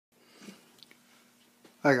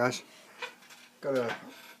Hi guys, got a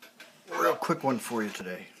real quick one for you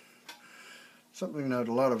today. Something that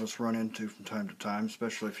a lot of us run into from time to time,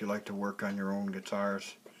 especially if you like to work on your own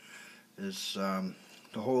guitars, is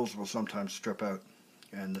the holes will sometimes strip out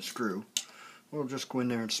and the screw will just go in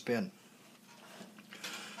there and spin.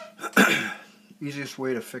 Easiest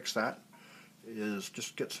way to fix that is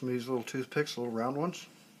just get some of these little toothpicks, little round ones,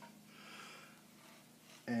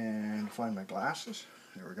 and find my glasses.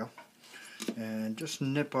 There we go. And just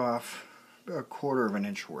nip off about 1/4 of an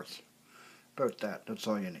inch worth. About that. That's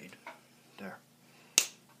all you need. There.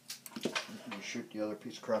 You shoot the other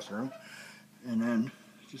piece across the room, and then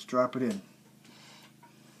just drop it in.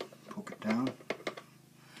 Poke it down.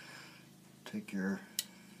 Take your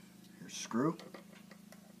screw.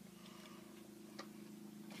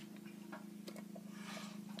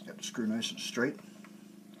 Get the screw nice and straight,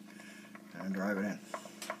 and drive it in.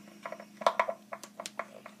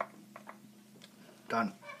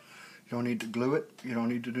 Done. You don't need to glue it. You don't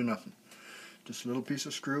need to do nothing. Just a little piece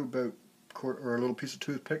of screw, about or a little piece of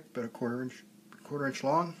toothpick, about a quarter inch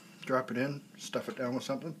long. Drop it in, stuff it down with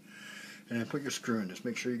something, and then put your screw in. Just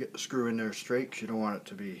make sure you get the screw in there straight, because you don't want it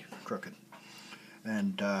to be crooked.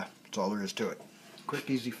 And that's all there is to it. Quick,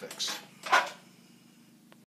 easy fix.